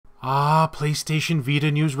Ah, PlayStation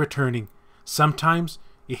Vita news returning. Sometimes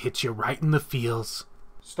it hits you right in the feels.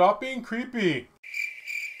 Stop being creepy.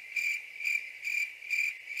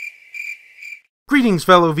 Greetings,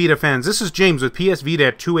 fellow Vita fans. This is James with PS Vita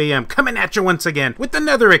at 2 AM coming at you once again with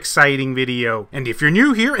another exciting video. And if you're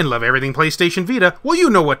new here and love everything PlayStation Vita, well, you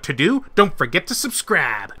know what to do. Don't forget to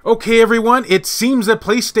subscribe. Okay, everyone, it seems that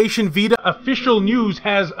PlayStation Vita official news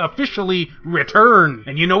has officially returned.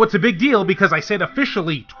 And you know it's a big deal because I said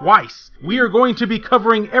officially twice. We are going to be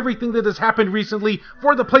covering everything that has happened recently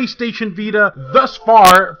for the PlayStation Vita thus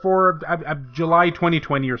far for July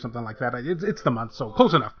 2020 or something like that. It's the month, so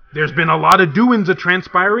close enough. There's been a lot of doings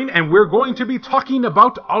transpiring, and we're going to be talking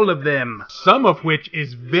about all of them. Some of which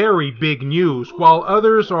is very big news, while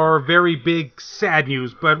others are very big sad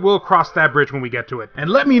news, but we'll cross that bridge when we get to it. And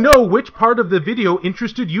let me know which part of the video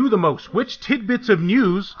interested you the most. Which tidbits of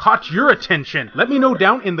news caught your attention? Let me know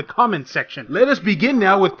down in the comment section. Let us begin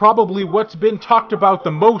now with probably what's been talked about the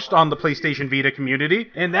most on the PlayStation Vita community,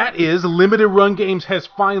 and that is Limited Run Games has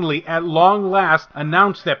finally, at long last,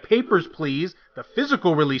 announced that Papers, Please, the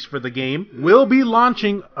physical release for the game, will be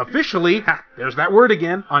launching officially, there's that word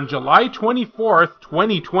again, on July 24th,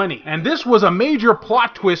 2020. And this was a major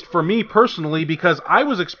plot twist for me personally because I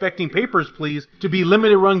was expecting Papers, Please to be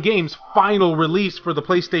Limited Run Games' final release for the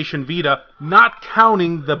PlayStation Vita, not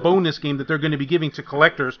counting the bonus game that they're going to be giving to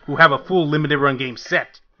collectors who have a full Limited Run Game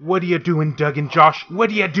set. What are you doing, Doug and Josh? What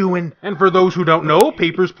are you doing? And for those who don't know,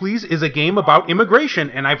 Papers, Please is a game about immigration,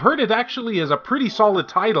 and I've heard it actually is a pretty solid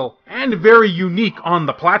title, and very unique on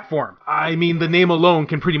the platform. I mean, the name alone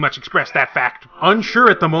can pretty much express that fact. Unsure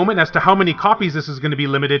at the moment as to how many copies this is going to be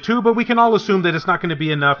limited to, but we can all assume that it's not going to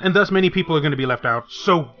be enough, and thus many people are going to be left out.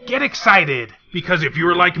 So get excited! Because if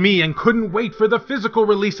you're like me and couldn't wait for the physical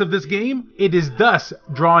release of this game, it is thus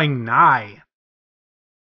drawing nigh.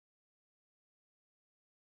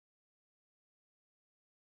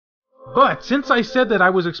 But since I said that I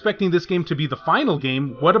was expecting this game to be the final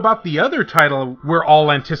game, what about the other title we're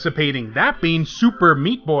all anticipating? That being Super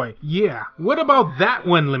Meatboy. Yeah, what about that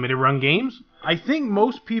one, Limited Run Games? I think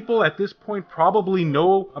most people at this point probably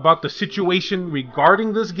know about the situation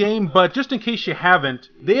regarding this game, but just in case you haven't,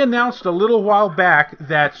 they announced a little while back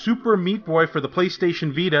that Super Meatboy for the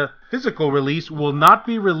PlayStation Vita physical release will not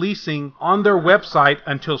be releasing on their website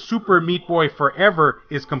until Super Meatboy Forever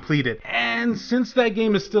is completed. And since that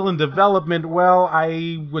game is still in development, well,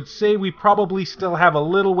 I would say we probably still have a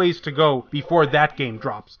little ways to go before that game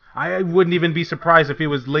drops. I wouldn't even be surprised if it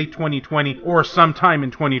was late 2020 or sometime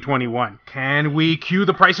in 2021. Can we cue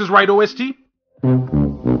the Price is Right OST?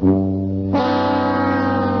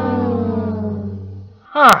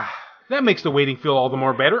 That makes the waiting feel all the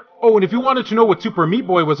more better. Oh, and if you wanted to know what Super Meat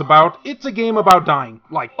Boy was about, it's a game about dying.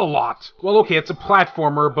 Like, a lot. Well, okay, it's a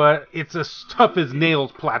platformer, but it's a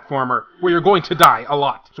tough-as-nails platformer, where you're going to die a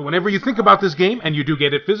lot. So whenever you think about this game, and you do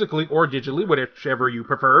get it physically or digitally, whichever you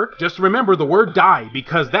prefer, just remember the word die,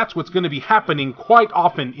 because that's what's going to be happening quite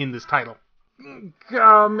often in this title.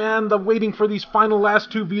 Oh, man, the waiting for these final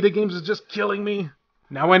last two Vita games is just killing me.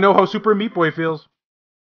 Now I know how Super Meat Boy feels.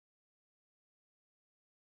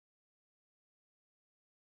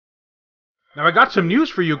 Now I got some news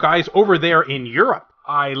for you guys over there in Europe.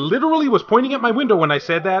 I literally was pointing at my window when I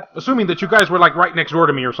said that, assuming that you guys were like right next door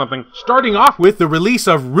to me or something. Starting off with the release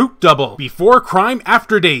of Root Double, Before Crime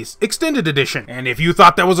After Days, Extended Edition. And if you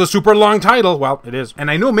thought that was a super long title, well, it is. And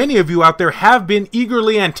I know many of you out there have been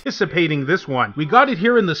eagerly anticipating this one. We got it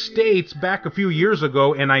here in the States back a few years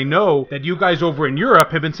ago, and I know that you guys over in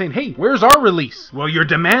Europe have been saying, hey, where's our release? Well, your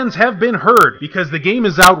demands have been heard, because the game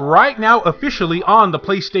is out right now officially on the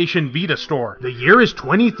PlayStation Vita store. The year is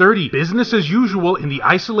 2030, business as usual in the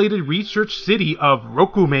isolated research city of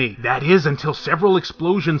Rokume. That is, until several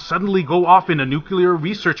explosions suddenly go off in a nuclear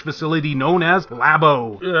research facility known as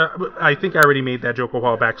Labo. I think I already made that joke a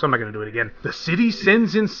while back, so I'm not going to do it again. The city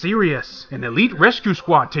sends in Sirius, an elite rescue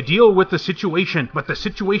squad, to deal with the situation, but the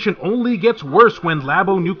situation only gets worse when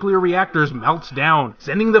Labo nuclear reactors melts down,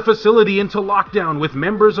 sending the facility into lockdown with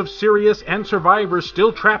members of Sirius and survivors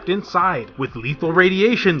still trapped inside, with lethal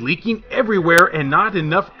radiation leaking everywhere and not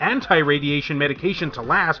enough anti-radiation medication to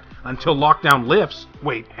last until lockdown lifts.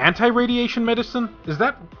 Wait, anti-radiation medicine? Is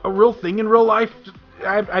that a real thing in real life?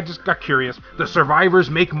 I just got curious. The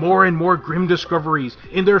survivors make more and more grim discoveries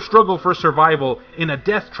in their struggle for survival in a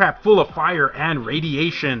death trap full of fire and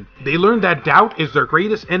radiation. They learn that doubt is their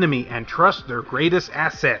greatest enemy and trust their greatest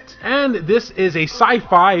asset. And this is a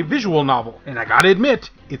sci-fi visual novel, and I gotta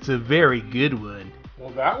admit, it's a very good one.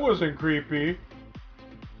 Well, that wasn't creepy.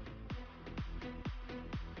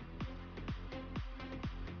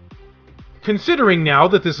 Considering now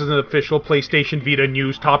that this is an official PlayStation Vita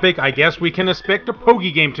news topic, I guess we can expect a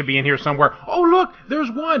Pogi game to be in here somewhere. Oh look, there's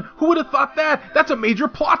one! Who would have thought that? That's a major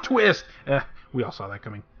plot twist! We all saw that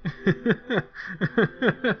coming.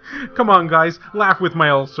 Come on, guys, laugh with my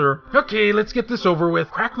ulcer. Okay, let's get this over with.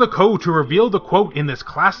 Crack the code to reveal the quote in this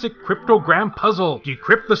classic cryptogram puzzle.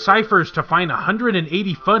 Decrypt the ciphers to find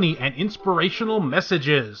 180 funny and inspirational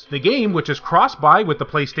messages. The game, which is cross-buy with the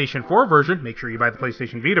PlayStation 4 version, make sure you buy the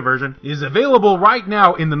PlayStation Vita version, is available right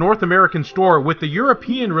now in the North American store, with the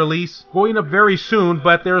European release going up very soon,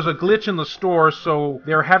 but there's a glitch in the store, so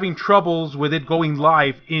they're having troubles with it going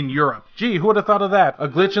live in Europe. Gee, who would have thought of that? A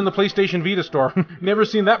glitch in the PlayStation Vita store. Never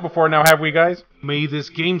seen that before now, have we, guys? May this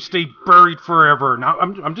game stay buried forever. Now,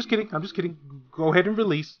 I'm just kidding. I'm just kidding. Go ahead and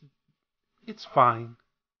release. It's fine.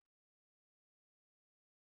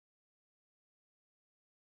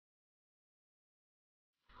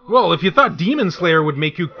 Well, if you thought Demon Slayer would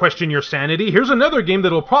make you question your sanity, here's another game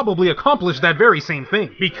that'll probably accomplish that very same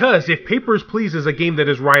thing. Because if Papers, Please is a game that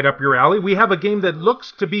is right up your alley, we have a game that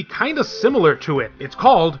looks to be kinda similar to it. It's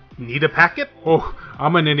called Need a Packet? Oh,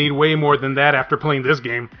 I'm gonna need way more than that after playing this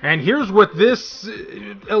game. And here's what this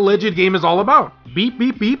alleged game is all about. Beep,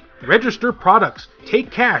 beep, beep. Register products.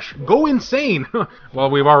 Take cash. Go insane.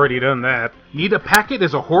 Well, we've already done that. Need a Packet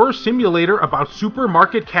is a horror simulator about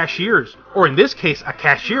supermarket cashiers. Or in this case, a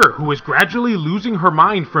cashier who is gradually losing her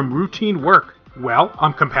mind from routine work. Well,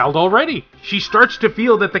 I'm compelled already. She starts to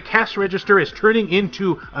feel that the cash register is turning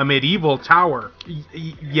into a medieval tower.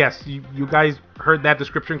 Yes, you guys heard that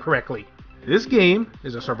description correctly. This game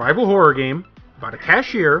is a survival horror game about a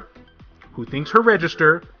cashier who thinks her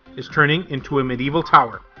register is turning into a medieval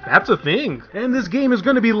tower. That's a thing. And this game is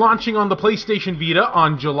going to be launching on the PlayStation Vita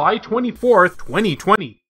on July 24th,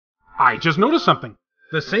 2020. I just noticed something.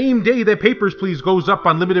 The same day that Papers, Please goes up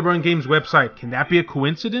on Limited Run Games' website. Can that be a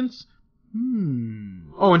coincidence?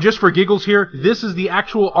 Oh, and just for giggles here, this is the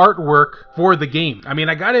actual artwork for the game. I mean,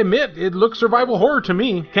 I gotta admit, it looks survival horror to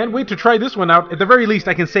me. Can't wait to try this one out. At the very least,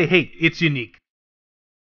 I can say, hey, it's unique.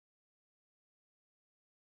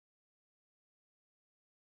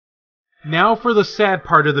 Now for the sad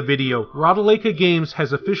part of the video. Ratalaika Games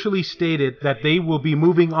has officially stated that they will be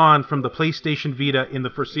moving on from the PlayStation Vita in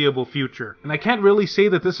the foreseeable future. And I can't really say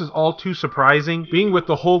that this is all too surprising, being with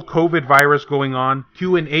the whole COVID virus going on,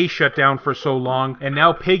 Q&A shut down for so long, and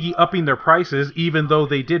now Peggy upping their prices, even though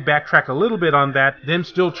they did backtrack a little bit on that, them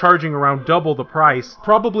still charging around double the price,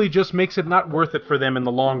 probably just makes it not worth it for them in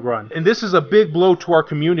the long run. And this is a big blow to our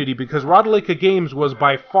community, because Ratalaika Games was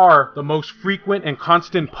by far the most frequent and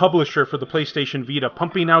constant publisher for the PlayStation Vita,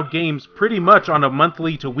 pumping out games pretty much on a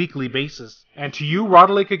monthly to weekly basis. And to you,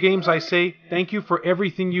 Ratalaika Games, I say, thank you for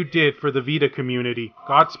everything you did for the Vita community.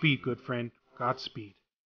 Godspeed, good friend. Godspeed.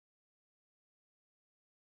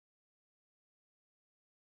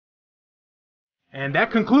 And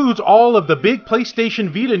that concludes all of the big PlayStation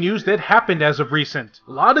Vita news that happened as of recent.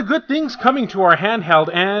 A lot of good things coming to our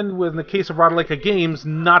handheld, and, in the case of Ratalaika Games,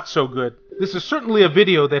 not so good. This is certainly a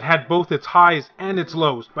video that had both its highs and its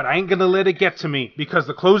lows, but I ain't gonna let it get to me, because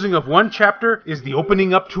the closing of one chapter is the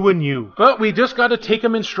opening up to a new. But we just gotta take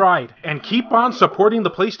them in stride, and keep on supporting the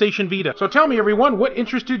PlayStation Vita. So tell me, everyone, what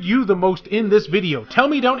interested you the most in this video? Tell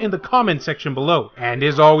me down in the comment section below. And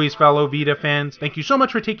as always, fellow Vita fans, thank you so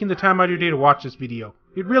much for taking the time out of your day to watch this video.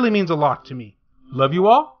 It really means a lot to me. Love you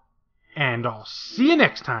all, and I'll see you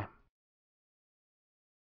next time.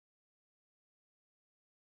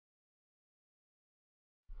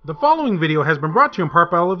 The following video has been brought to you in part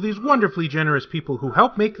by all of these wonderfully generous people who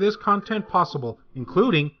help make this content possible,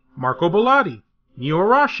 including Marco Bellotti, Neo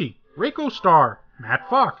Arashi, Reiko Star, Matt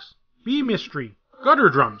Fox, B Mystery, Gutter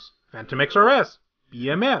Drums, Phantom XRS,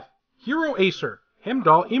 BMF, Hero Acer,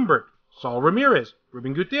 Hemdall Imbert, Saul Ramirez,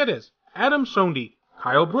 Ruben Gutierrez, Adam Sondi,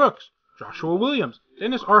 Kyle Brooks, Joshua Williams,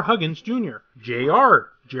 Dennis R. Huggins Jr., JR,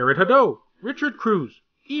 Jared Haddo, Richard Cruz,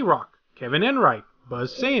 E-Rock, Kevin Enright,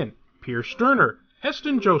 Buzz Sayin, Pierce Sterner,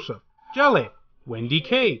 Heston Joseph, Jelly, Wendy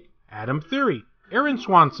K, Adam Theory, Aaron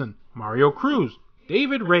Swanson, Mario Cruz,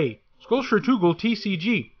 David Ray, Sculpture Tugel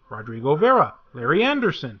TCG, Rodrigo Vera, Larry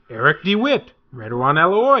Anderson, Eric DeWitt, Redron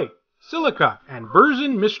Alloy, Silica, and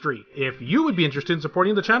Version Mystery. If you would be interested in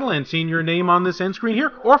supporting the channel and seeing your name on this end screen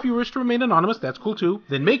here, or if you wish to remain anonymous, that's cool too,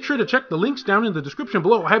 then make sure to check the links down in the description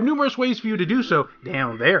below. I have numerous ways for you to do so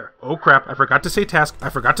down there. Oh crap, I forgot to say task.